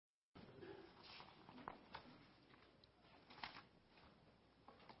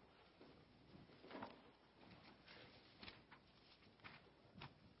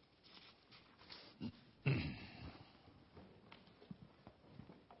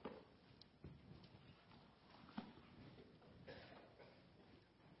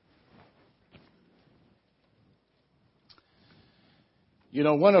You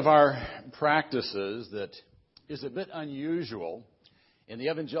know, one of our practices that is a bit unusual in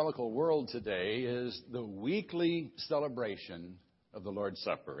the evangelical world today is the weekly celebration of the Lord's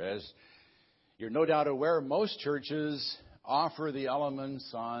Supper. As you're no doubt aware, most churches offer the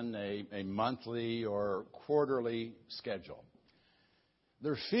elements on a monthly or quarterly schedule.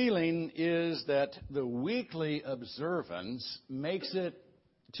 Their feeling is that the weekly observance makes it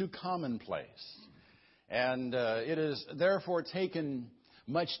too commonplace, and it is therefore taken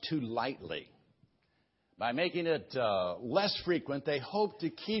much too lightly. By making it less frequent, they hope to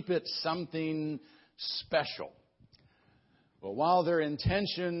keep it something special. Well, while their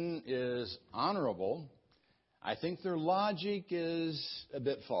intention is honorable, I think their logic is a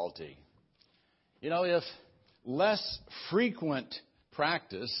bit faulty. You know, if less frequent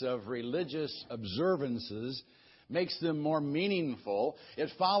practice of religious observances makes them more meaningful, it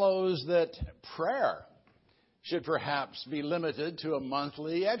follows that prayer should perhaps be limited to a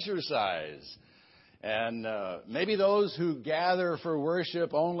monthly exercise. And maybe those who gather for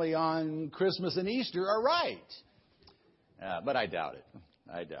worship only on Christmas and Easter are right. But I doubt it.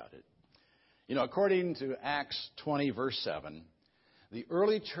 I doubt it. You know, according to Acts 20, verse 7, the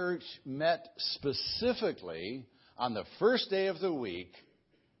early church met specifically on the first day of the week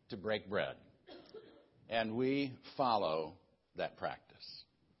to break bread. And we follow that practice.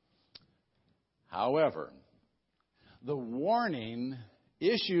 However, the warning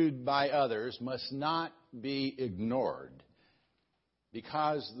issued by others must not be ignored,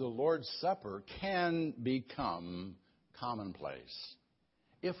 because the Lord's Supper can become commonplace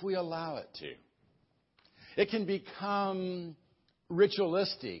if we allow it to. It can become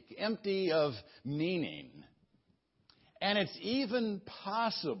ritualistic, empty of meaning. And it's even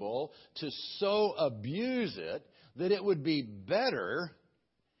possible to so abuse it that it would be better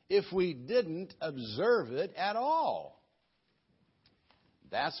if we didn't observe it at all.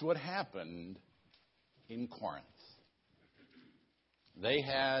 That's what happened in Corinth. They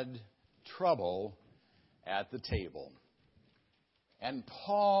had trouble at the table. And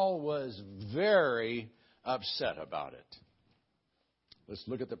Paul was very upset about it. Let's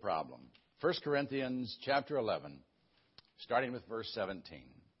look at the problem. 1 Corinthians chapter 11, starting with verse 17.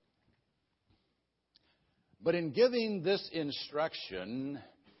 But in giving this instruction,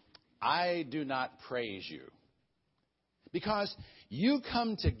 I do not praise you, because you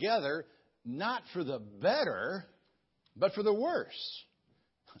come together not for the better, but for the worse.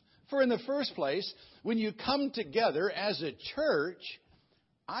 For in the first place, when you come together as a church,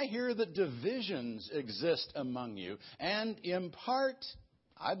 I hear that divisions exist among you, and in part,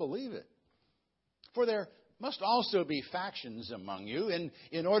 I believe it. For there must also be factions among you,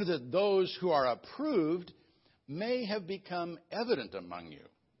 in order that those who are approved may have become evident among you.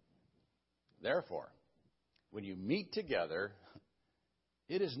 Therefore, when you meet together,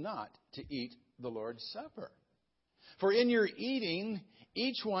 it is not to eat the Lord's Supper. For in your eating,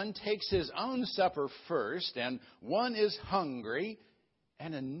 each one takes his own supper first, and one is hungry,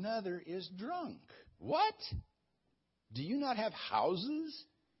 and another is drunk. What? Do you not have houses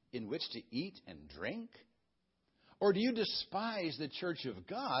in which to eat and drink? Or do you despise the church of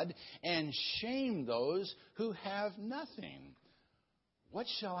God and shame those who have nothing? What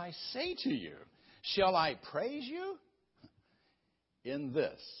shall I say to you? Shall I praise you? In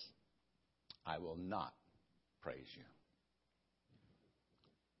this, I will not praise you.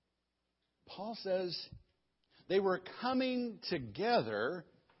 Paul says they were coming together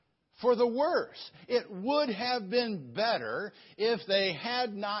for the worse. It would have been better if they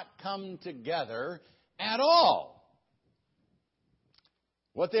had not come together at all.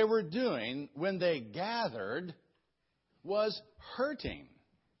 What they were doing when they gathered was hurting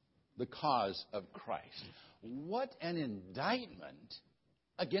the cause of Christ. What an indictment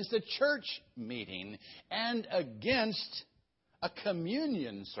against a church meeting and against a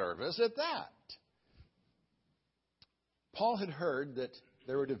communion service at that. Paul had heard that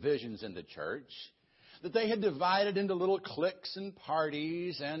there were divisions in the church, that they had divided into little cliques and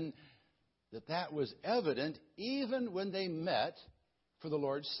parties, and that was evident even when they met for the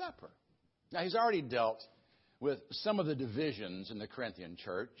Lord's Supper. Now, he's already dealt with some of the divisions in the Corinthian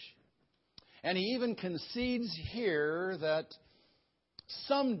church. And he even concedes here that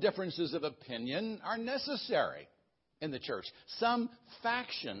some differences of opinion are necessary in the church. Some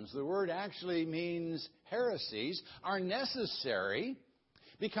factions, the word actually means heresies, are necessary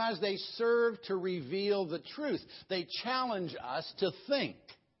because they serve to reveal the truth. They challenge us to think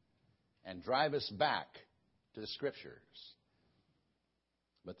and drive us back to the Scriptures.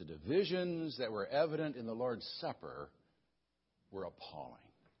 But the divisions that were evident in the Lord's Supper were appalling.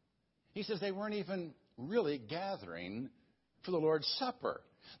 He says they weren't even really gathering for the Lord's Supper.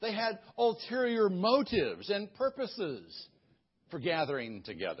 They had ulterior motives and purposes for gathering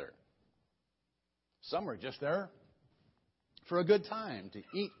together. Some were just there for a good time to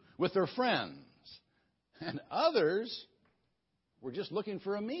eat with their friends. And others were just looking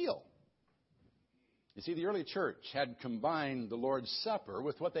for a meal. You see, the early church had combined the Lord's Supper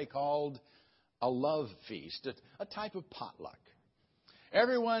with what they called a love feast, a type of potluck.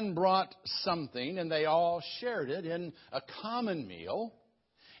 Everyone brought something, and they all shared it in a common meal.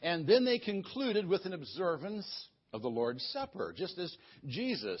 And then they concluded with an observance of the Lord's Supper, just as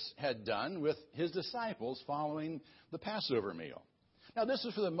Jesus had done with his disciples following the Passover meal. Now, this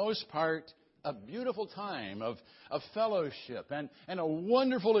is for the most part a beautiful time of fellowship and a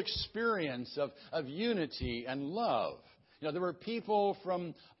wonderful experience of unity and love. You know, there were people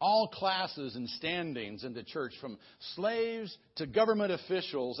from all classes and standings in the church, from slaves to government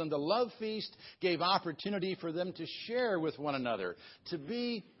officials, and the love feast gave opportunity for them to share with one another, to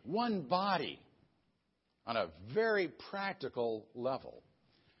be one body on a very practical level.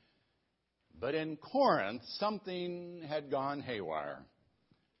 But in Corinth, something had gone haywire.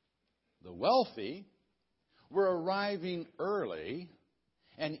 The wealthy were arriving early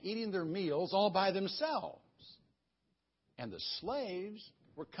and eating their meals all by themselves. And the slaves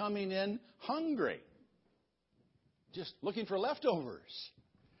were coming in hungry, just looking for leftovers.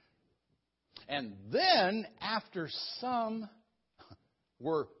 And then, after some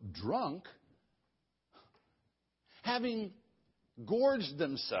were drunk, having gorged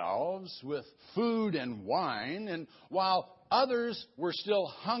themselves with food and wine, and while others were still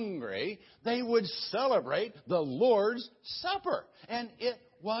hungry, they would celebrate the Lord's Supper. And it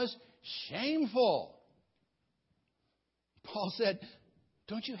was shameful. Paul said,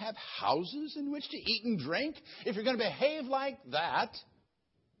 don't you have houses in which to eat and drink? If you're going to behave like that,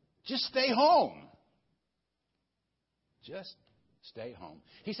 just stay home. Just stay home.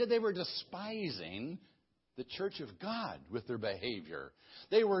 He said they were despising the church of God with their behavior.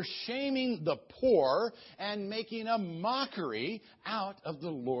 They were shaming the poor and making a mockery out of the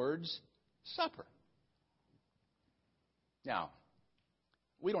Lord's Supper. Now,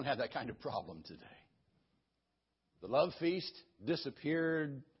 we don't have that kind of problem today. The love feast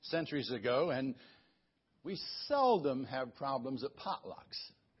disappeared centuries ago, and we seldom have problems at potlucks.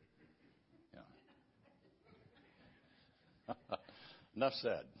 Yeah. Enough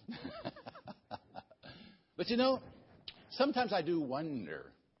said. But you know, sometimes I do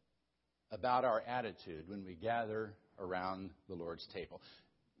wonder about our attitude when we gather around the Lord's table.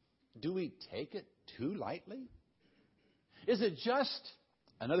 Do we take it too lightly? Is it just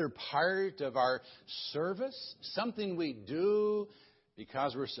another part of our service, something we do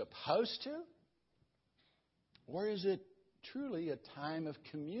because we're supposed to? Or is it truly a time of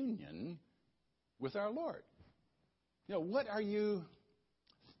communion with our Lord? You know, what are you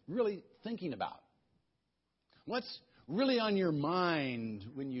really thinking about? What's really on your mind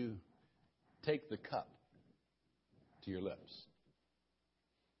when you take the cup to your lips?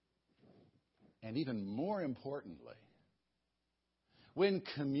 And even more importantly, when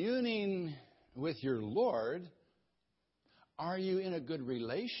communing with your Lord, are you in a good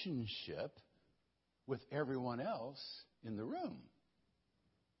relationship with everyone else in the room?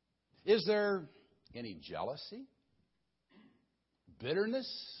 Is there any jealousy,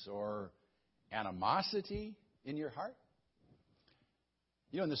 bitterness, or animosity in your heart?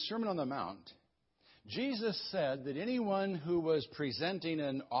 You know, in the Sermon on the Mount, Jesus said that anyone who was presenting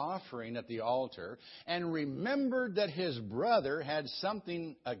an offering at the altar and remembered that his brother had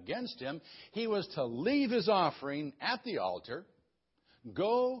something against him, he was to leave his offering at the altar,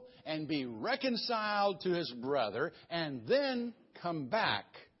 go and be reconciled to his brother, and then come back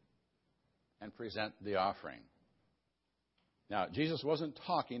and present the offering. Now, Jesus wasn't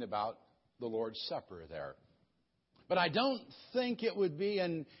talking about the Lord's Supper there. But I don't think it would be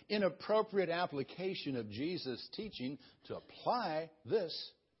an inappropriate application of Jesus' teaching to apply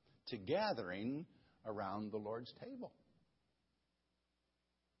this to gathering around the Lord's table.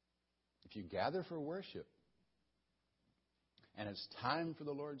 If you gather for worship and it's time for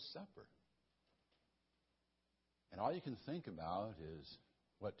the Lord's Supper, and all you can think about is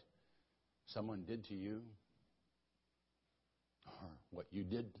what someone did to you or what you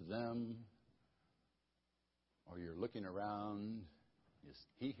did to them, or you're looking around, is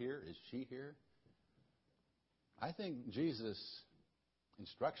he here? Is she here? I think Jesus'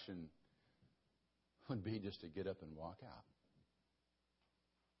 instruction would be just to get up and walk out.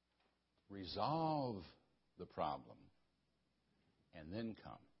 Resolve the problem, and then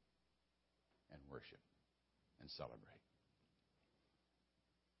come and worship and celebrate.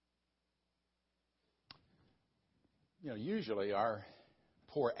 Usually our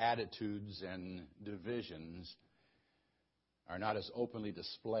poor attitudes and divisions are not as openly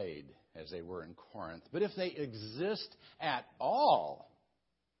displayed as they were in Corinth. But if they exist at all,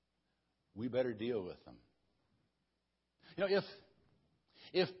 we better deal with them.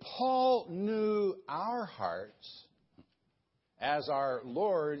 If Paul knew our hearts, as our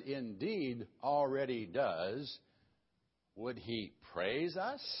Lord indeed already does, would he praise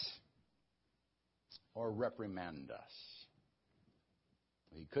us or reprimand us?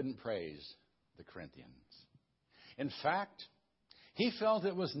 He couldn't praise the Corinthians. In fact, he felt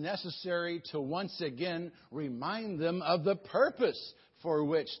it was necessary to once again remind them of the purpose for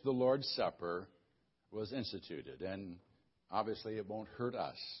which the Lord's Supper was instituted. And obviously it won't hurt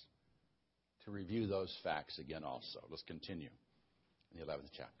us to review those facts again also. Let's continue in the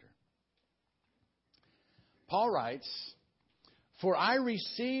 11th chapter. Paul writes, "For I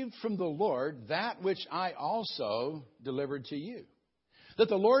received from the Lord that which I also delivered to you, that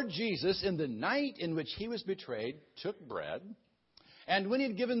the Lord Jesus, in the night in which he was betrayed, took bread, and when he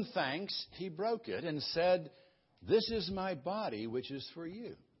had given thanks, he broke it and said, 'This is my body, which is for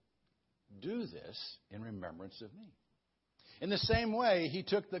you. Do this in remembrance of me.' In the same way, he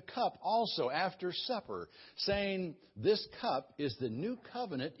took the cup also after supper, saying, 'This cup is the new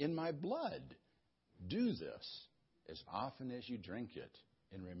covenant in my blood. Do this as often as you drink it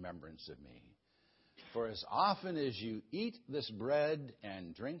in remembrance of me. For as often as you eat this bread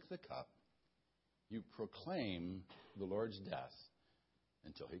and drink the cup, you proclaim the Lord's death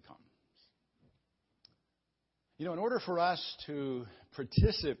until he comes.'" In order for us to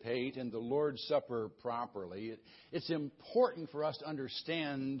participate in the Lord's Supper properly, it's important for us to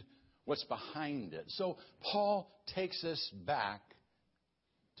understand what's behind it. So Paul takes us back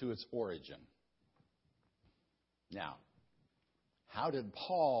to its origin. Now, how did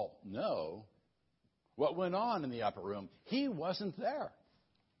Paul know what went on in the upper room? He wasn't there.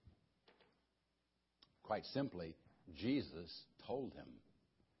 Quite simply, Jesus told him.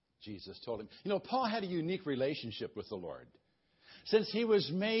 Jesus told him. Paul had a unique relationship with the Lord. Since he was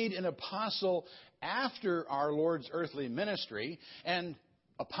made an apostle after our Lord's earthly ministry, and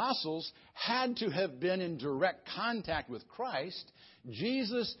apostles had to have been in direct contact with Christ,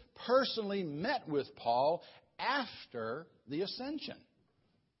 Jesus personally met with Paul after the ascension.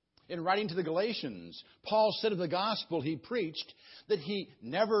 In writing to the Galatians, Paul said of the gospel he preached that he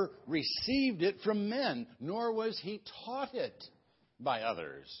never received it from men, nor was he taught it by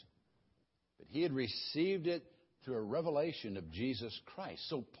others. But he had received it through a revelation of Jesus Christ.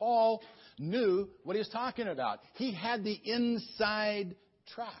 So Paul knew what he was talking about. He had the inside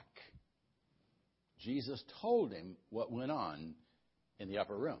track. Jesus told him what went on in the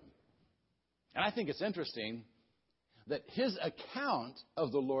upper room. And I think it's interesting that his account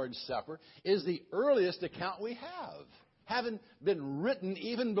of the Lord's Supper is the earliest account we have, having been written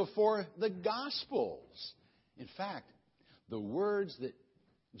even before the Gospels. In fact, the words that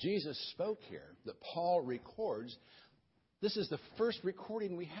Jesus spoke here, that Paul records, this is the first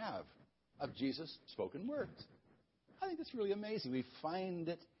recording we have of Jesus' spoken words. I think that's really amazing. We find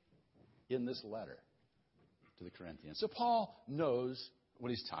it in this letter to the Corinthians. So Paul knows what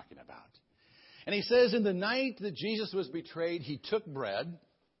he's talking about. And he says, in the night that Jesus was betrayed, he took bread,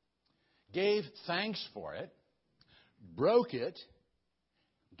 gave thanks for it, broke it,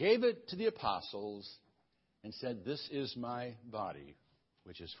 gave it to the apostles, and said, "This is my body,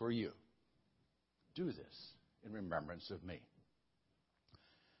 which is for you. Do this in remembrance of me."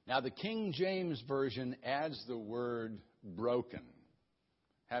 Now, the King James Version adds the word broken,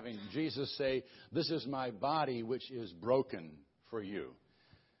 having Jesus say, "This is my body, which is broken for you."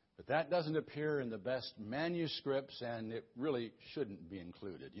 But that doesn't appear in the best manuscripts, and it really shouldn't be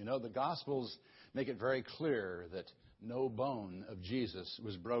included. The Gospels make it very clear that no bone of Jesus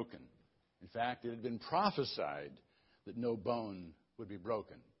was broken. In fact, it had been prophesied that no bone would be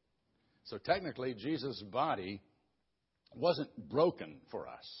broken. So technically, Jesus' body wasn't broken for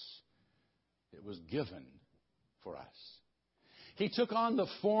us. It was given for us. He took on the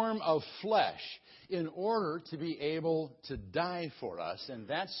form of flesh in order to be able to die for us. And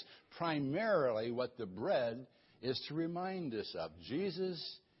that's primarily what the bread is to remind us of.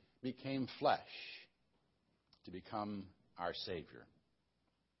 Jesus became flesh to become our Savior.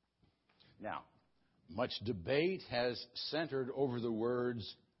 Now, much debate has centered over the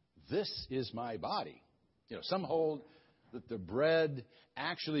words, "This is my body." Some hold that the bread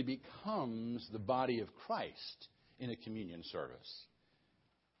actually becomes the body of Christ in a communion service.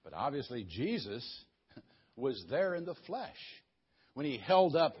 But obviously Jesus was there in the flesh when he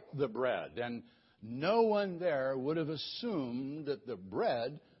held up the bread. And no one there would have assumed that the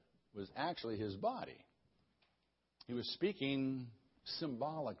bread was actually his body. He was speaking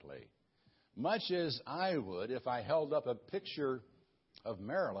symbolically, much as I would if I held up a picture of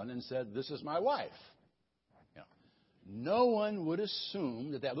Marilyn and said, "This is my wife." You know, no one would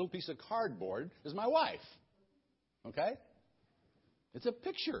assume that that little piece of cardboard is my wife. Okay? It's a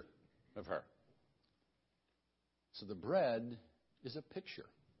picture of her. So the bread is a picture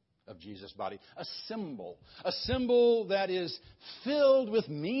of Jesus' body, a symbol that is filled with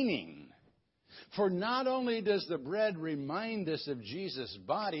meaning. For not only does the bread remind us of Jesus'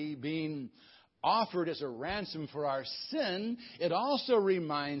 body being offered as a ransom for our sin, it also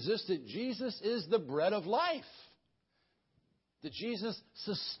reminds us that Jesus is the bread of life, that Jesus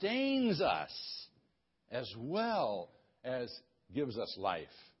sustains us as well as gives us life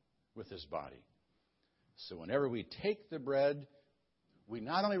with His body. So whenever we take the bread, we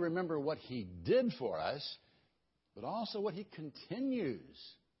not only remember what He did for us, but also what He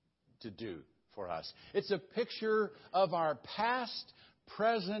continues to do for us. It's a picture of our past,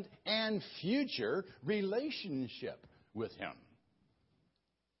 present, and future relationship with Him.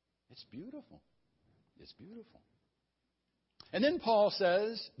 It's beautiful. It's beautiful. And then Paul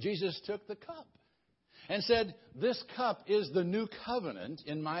says, Jesus took the cup and said, "This cup is the new covenant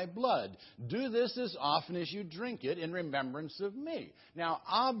in my blood. Do this as often as you drink it in remembrance of me." Now,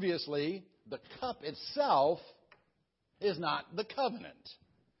 obviously, the cup itself is not the covenant.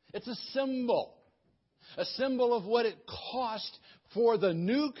 It's a symbol of what it cost for the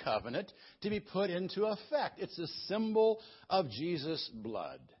new covenant to be put into effect. It's a symbol of Jesus'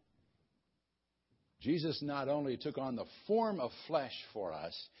 blood. Jesus not only took on the form of flesh for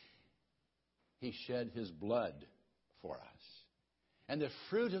us, He shed His blood for us. And the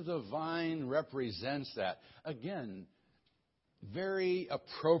fruit of the vine represents that. Again, very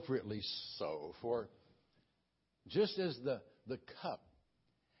appropriately so. For just as the cup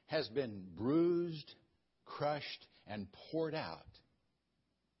has been bruised, crushed, and poured out,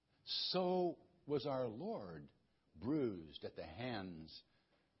 so was our Lord bruised at the hands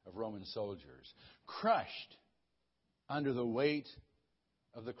of Roman soldiers, crushed under the weight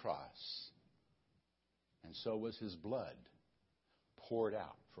of the cross. And so was His blood poured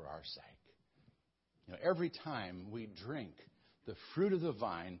out for our sake. You know, every time we drink the fruit of the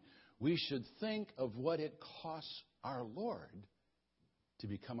vine, we should think of what it costs our Lord to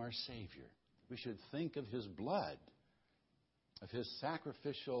become our Savior. We should think of His blood, of His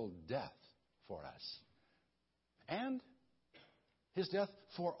sacrificial death for us, and His death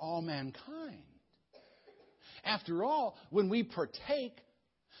for all mankind. After all, when we partake,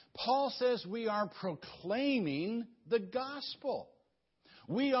 Paul says we are proclaiming the gospel.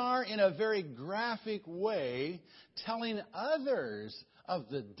 We are, in a very graphic way, telling others of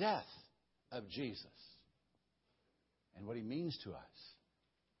the death of Jesus and what He means to us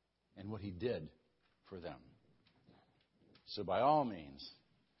and what He did for them. So by all means,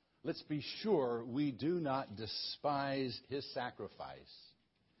 let's be sure we do not despise His sacrifice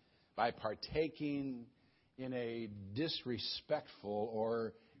by partaking in a disrespectful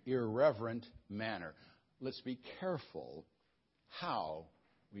or irreverent manner. Let's be careful how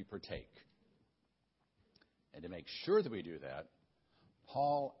we partake. And to make sure that we do that,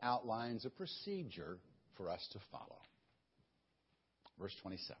 Paul outlines a procedure for us to follow. Verse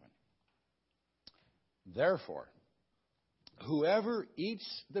 27. Therefore, whoever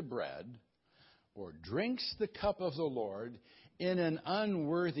eats the bread or drinks the cup of the Lord in an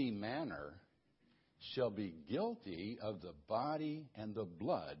unworthy manner shall be guilty of the body and the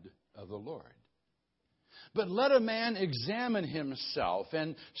blood of the Lord. But let a man examine himself,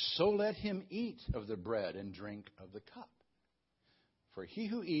 and so let him eat of the bread and drink of the cup. For he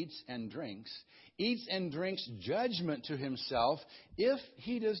who eats and drinks judgment to himself if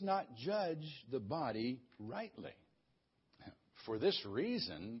he does not judge the body rightly. For this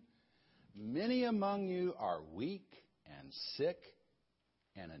reason, many among you are weak and sick,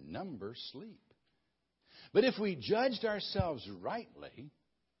 and a number sleep. But if we judged ourselves rightly,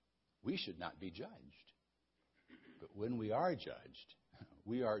 we should not be judged. But when we are judged,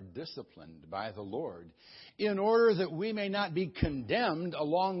 we are disciplined by the Lord in order that we may not be condemned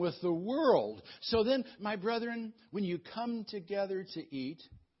along with the world. So then, my brethren, when you come together to eat,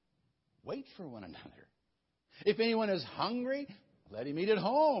 wait for one another. If anyone is hungry, let him eat at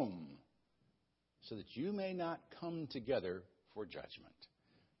home, so that you may not come together for judgment.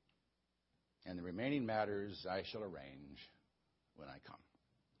 And the remaining matters I shall arrange when I come.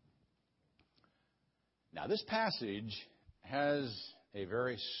 Now, this passage has a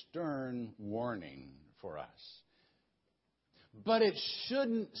very stern warning for us. But it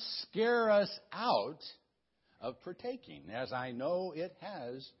shouldn't scare us out of partaking, as I know it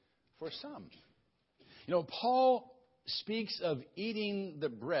has for some. You know, Paul speaks of eating the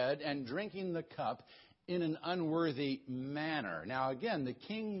bread and drinking the cup in an unworthy manner. Now, again, the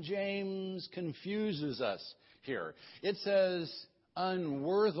King James confuses us here. It says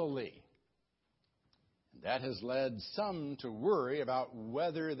unworthily. That has led some to worry about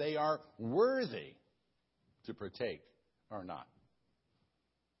whether they are worthy to partake or not.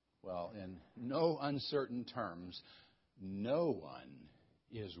 Well, in no uncertain terms, no one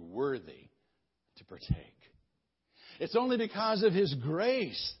is worthy to partake. It's only because of His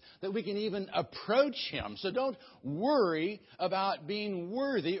grace that we can even approach Him. So don't worry about being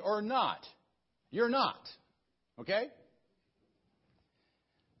worthy or not. You're not. Okay?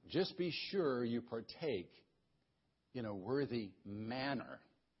 Just be sure you partake in a worthy manner,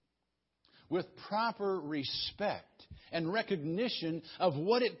 with proper respect and recognition of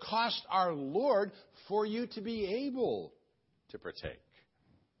what it cost our Lord for you to be able to partake.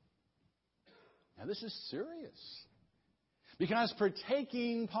 Now, this is serious. Because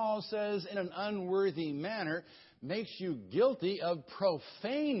partaking, Paul says, in an unworthy manner makes you guilty of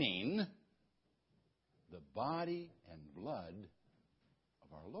profaning the body and blood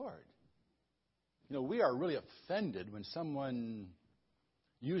of our Lord. You know, we are really offended when someone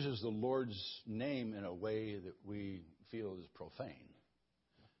uses the Lord's name in a way that we feel is profane.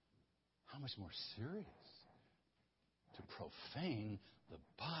 How much more serious to profane the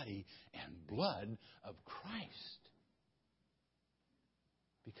body and blood of Christ?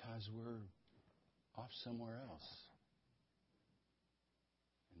 Because we're off somewhere else.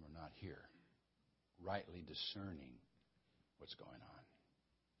 And we're not here, rightly discerning what's going on.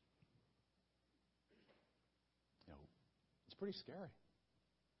 You know, it's pretty scary.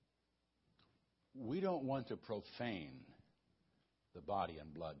 We don't want to profane the body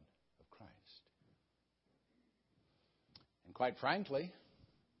and blood of Christ. And quite frankly,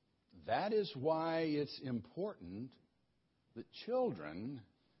 that is why it's important that children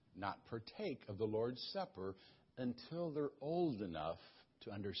not partake of the Lord's Supper until they're old enough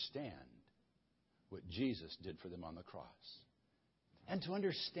to understand what Jesus did for them on the cross. And to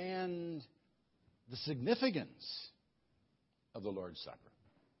understand the significance of the Lord's Supper.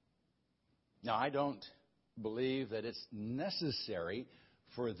 Now, I don't believe that it's necessary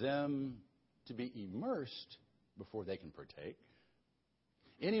for them to be immersed before they can partake,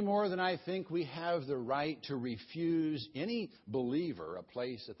 any more than I think we have the right to refuse any believer a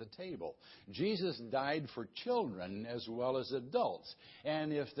place at the table. Jesus died for children as well as adults.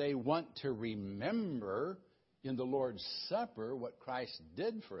 And if they want to remember in the Lord's Supper what Christ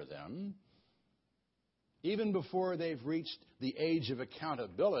did for them, even before they've reached the age of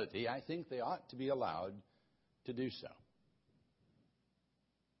accountability, I think they ought to be allowed to do so.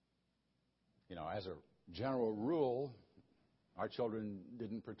 You know, as a general rule, our children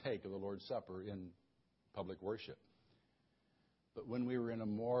didn't partake of the Lord's Supper in public worship. But when we were in a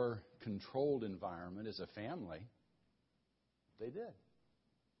more controlled environment as a family, they did.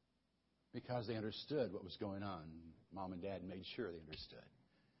 Because they understood what was going on. Mom and Dad made sure they understood.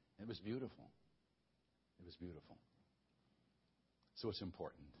 It was beautiful. It was beautiful. So it's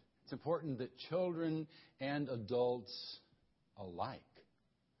important. It's important that children and adults alike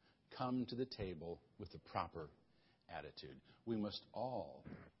come to the table with the proper attitude. We must all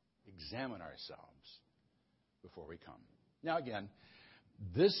examine ourselves before we come. Now again,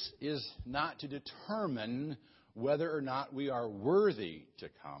 this is not to determine whether or not we are worthy to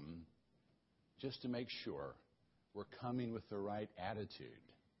come, just to make sure we're coming with the right attitude,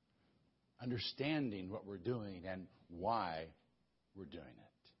 understanding what we're doing and why we're doing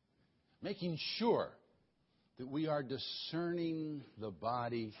it, making sure that we are discerning the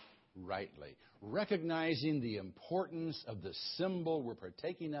body rightly, recognizing the importance of the symbol we're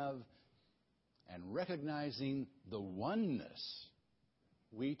partaking of, and recognizing the oneness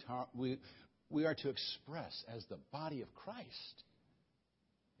we are to express as the body of Christ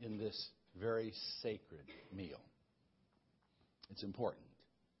in this very sacred meal. It's important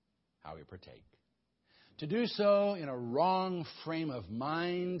how we partake. To do so in a wrong frame of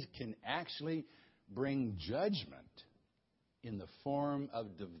mind can actually bring judgment in the form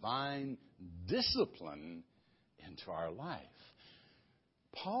of divine discipline into our life.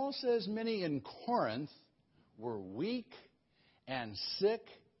 Paul says many in Corinth were weak and sick,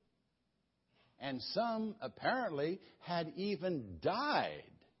 and some apparently had even died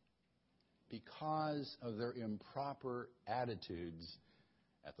because of their improper attitudes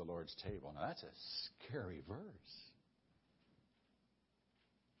at the Lord's table. Now that's a scary verse.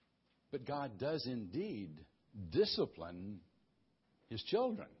 But God does indeed discipline His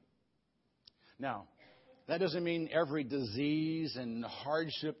children. Now, that doesn't mean every disease and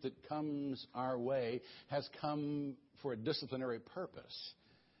hardship that comes our way has come for a disciplinary purpose.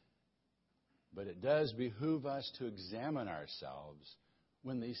 But it does behoove us to examine ourselves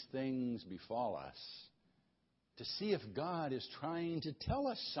when these things befall us, to see if God is trying to tell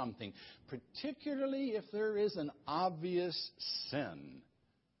us something, particularly if there is an obvious sin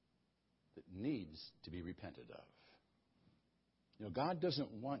that needs to be repented of. You know, God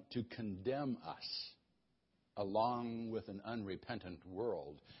doesn't want to condemn us along with an unrepentant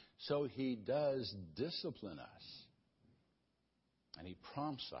world, so He does discipline us, and He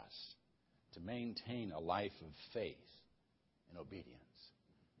prompts us to maintain a life of faith and obedience.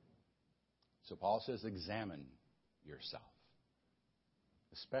 So Paul says, examine yourself,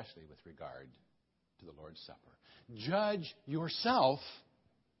 especially with regard to the Lord's Supper. Judge yourself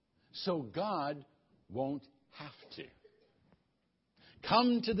so God won't have to.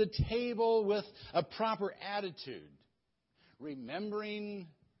 Come to the table with a proper attitude, remembering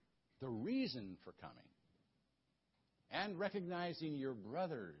the reason for coming and recognizing your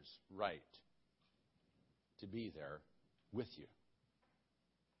brother's right to be there with you.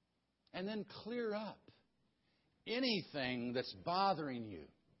 And then clear up anything that's bothering you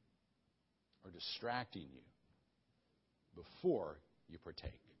or distracting you before you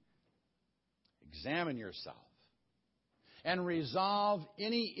partake. Examine yourself and resolve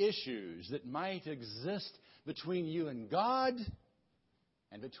any issues that might exist between you and God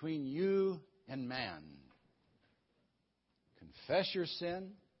and between you and man. Confess your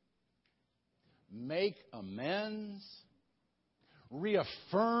sin, make amends,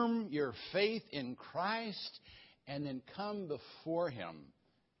 reaffirm your faith in Christ, and then come before Him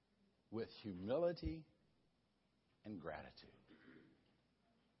with humility and gratitude.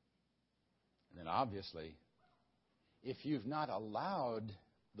 And then obviously, if you've not allowed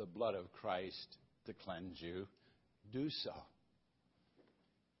the blood of Christ to cleanse you, do so.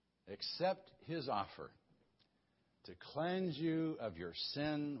 Accept His offer to cleanse you of your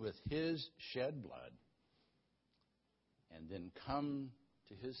sin with His shed blood, and then come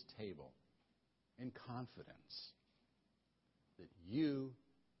to His table in confidence that you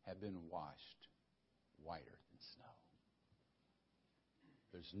have been washed whiter than snow.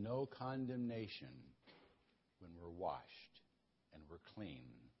 There's no condemnation when we're washed and we're clean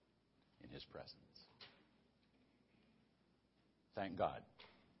in His presence. Thank God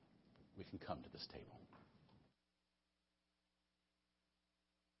we can come to this table.